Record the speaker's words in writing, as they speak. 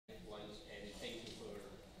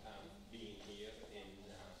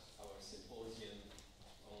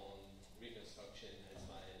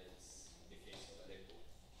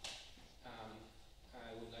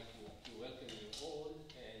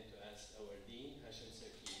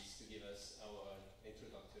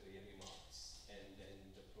introductory remarks, and then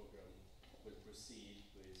the program will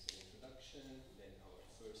proceed with an introduction, then our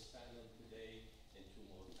first panel today, and two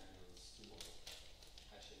more panels tomorrow.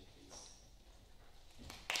 Hashim, please.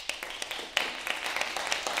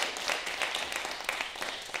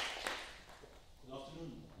 Good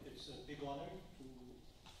afternoon. It's a big honor to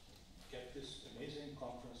get this amazing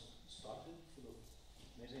conference started, full of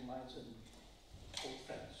amazing minds and old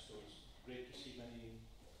friends. So it's great to see many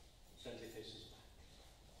friendly faces back.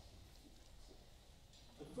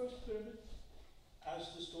 The first pyramid,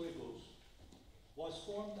 as the story goes, was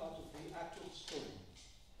formed out of the actual stone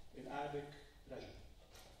in Arabic Rajab.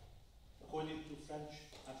 According to French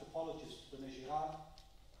anthropologist René Girard,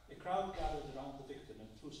 a crowd gathered around the victim and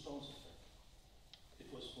threw stones at her. It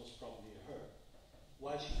was most probably her,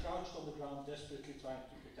 while she crouched on the ground desperately trying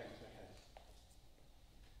to protect her head.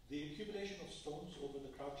 The accumulation of stones over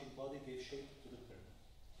the crouching body gave shape to the pyramid.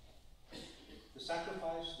 The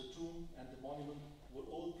sacrifice, the tomb, and the monument were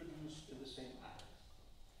all produced in the same act,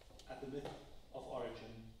 at the myth of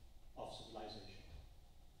origin of civilization.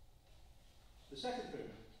 The second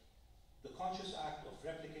pyramid, the conscious act of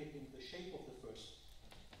replicating the shape of the first,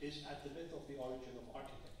 is at the myth of the origin of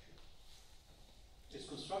architecture. Its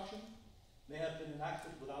construction may have been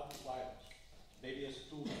enacted without violence, maybe as a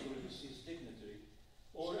tomb for a deceased dignitary,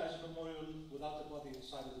 or as a memorial without the body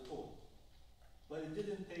inside of the tomb. But it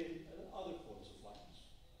did entail other forms of violence: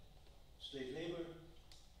 slave labor,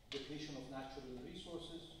 depletion of natural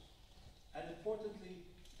resources, and importantly,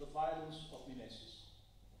 the violence of mimesis.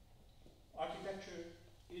 Architecture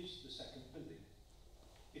is the second building.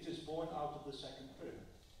 It is born out of the second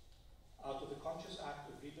pyramid, out of the conscious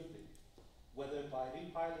act of rebuilding, whether by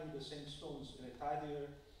repiling the same stones in a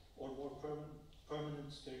tidier or more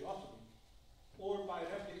permanent stereotomy, or by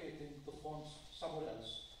replicating the forms somewhere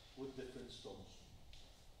else with different stones.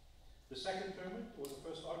 The second pyramid, or the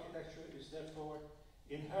first architecture, is therefore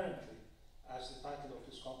inherently, as the title of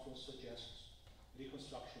this conference suggests,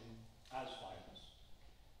 Reconstruction as violence.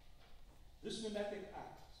 This mimetic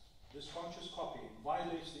act, this conscious copying,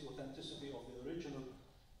 violates the authenticity of the original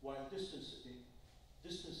while distancing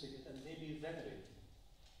it and maybe venerating it.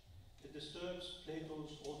 It disturbs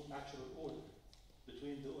Plato's old natural order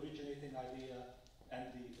between the originating idea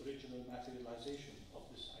and the original materialization of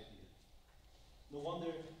this idea. No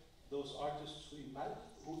wonder those artists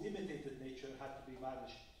who imitated nature had to be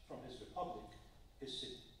banished from his republic, his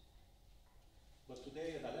city. But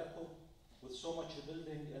today in Aleppo, with so much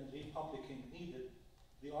rebuilding and republicing needed,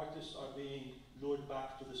 the artists are being lured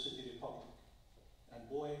back to the city republic. And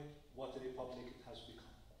boy, what a republic it has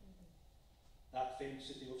become. That famed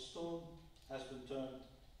city of stone has been turned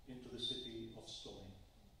into the city of stoning.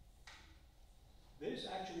 There is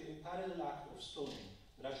actually a parallel act of stoning,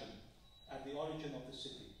 Rajam, at the origin of the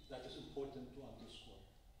city that is important to underscore.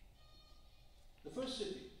 The first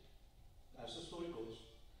city, as the story goes,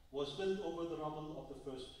 was built over the rubble of the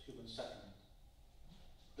first human settlement.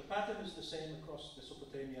 The pattern is the same across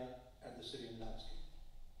Mesopotamia and the Syrian landscape.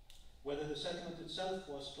 Whether the settlement itself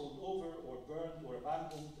was stoned over or burned or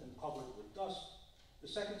abandoned and covered with dust,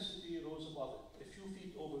 the second city rose above it, a few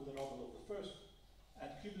feet over the rubble of the first,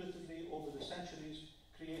 and cumulatively over the centuries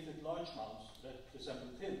created large mounds that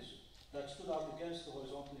resembled hills that stood out against the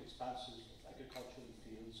horizontal expanses of agricultural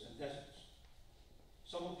fields and deserts.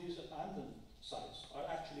 Some of these abandoned sites are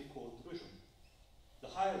actually called Rujum.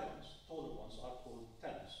 The higher ones, taller ones, are called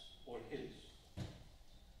tells, or hills.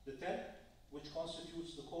 The tell, which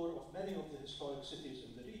constitutes the core of many of the historic cities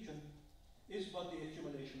in the region, is but the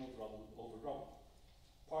accumulation of rubble over rubble,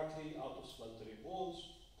 partly out of sweltering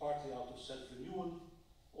walls, partly out of self-renewal,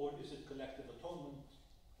 or is it collective atonement,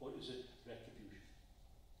 or is it retribution?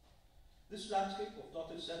 This landscape of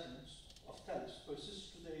dotted settlements, of tells,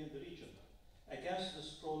 persists today in the region against the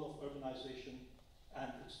sprawl of urbanization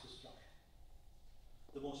and its destruction.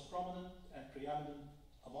 The most prominent and preeminent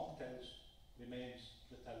among tells remains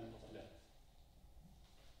the tell of Aleppo.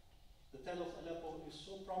 The tell of Aleppo is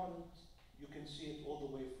so prominent you can see it all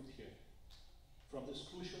the way from here, from this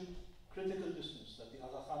crucial, critical distance that the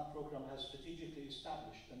Aga Khan program has strategically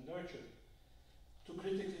established and nurtured to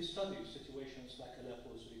critically study situations like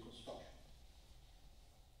Aleppo's reconstruction.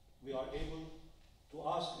 We are able to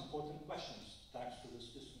ask important questions thanks to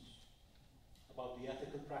this distance about the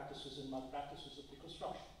ethical practices and malpractices of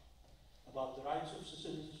reconstruction, about the rights of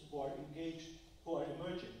citizens who are engaged, who are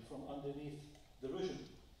emerging from underneath the Rujum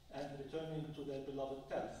and returning to their beloved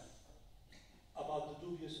tell, about the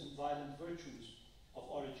dubious and violent virtues of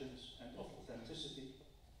origins and of authenticity,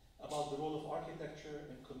 about the role of architecture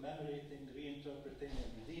in commemorating, reinterpreting,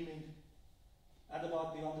 and redeeming, and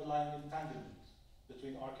about the underlying entanglement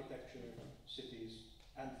between architecture, cities,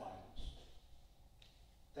 and violence.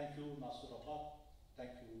 Thank you, Nasir Abad,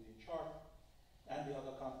 thank you, the HR, and the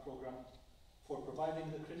Aga Khan program for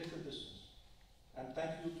providing the critical distance. And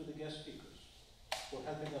thank you to the guest speakers for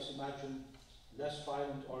helping us imagine less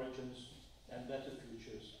violent origins and better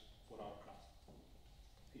futures for our craft.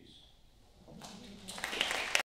 Peace.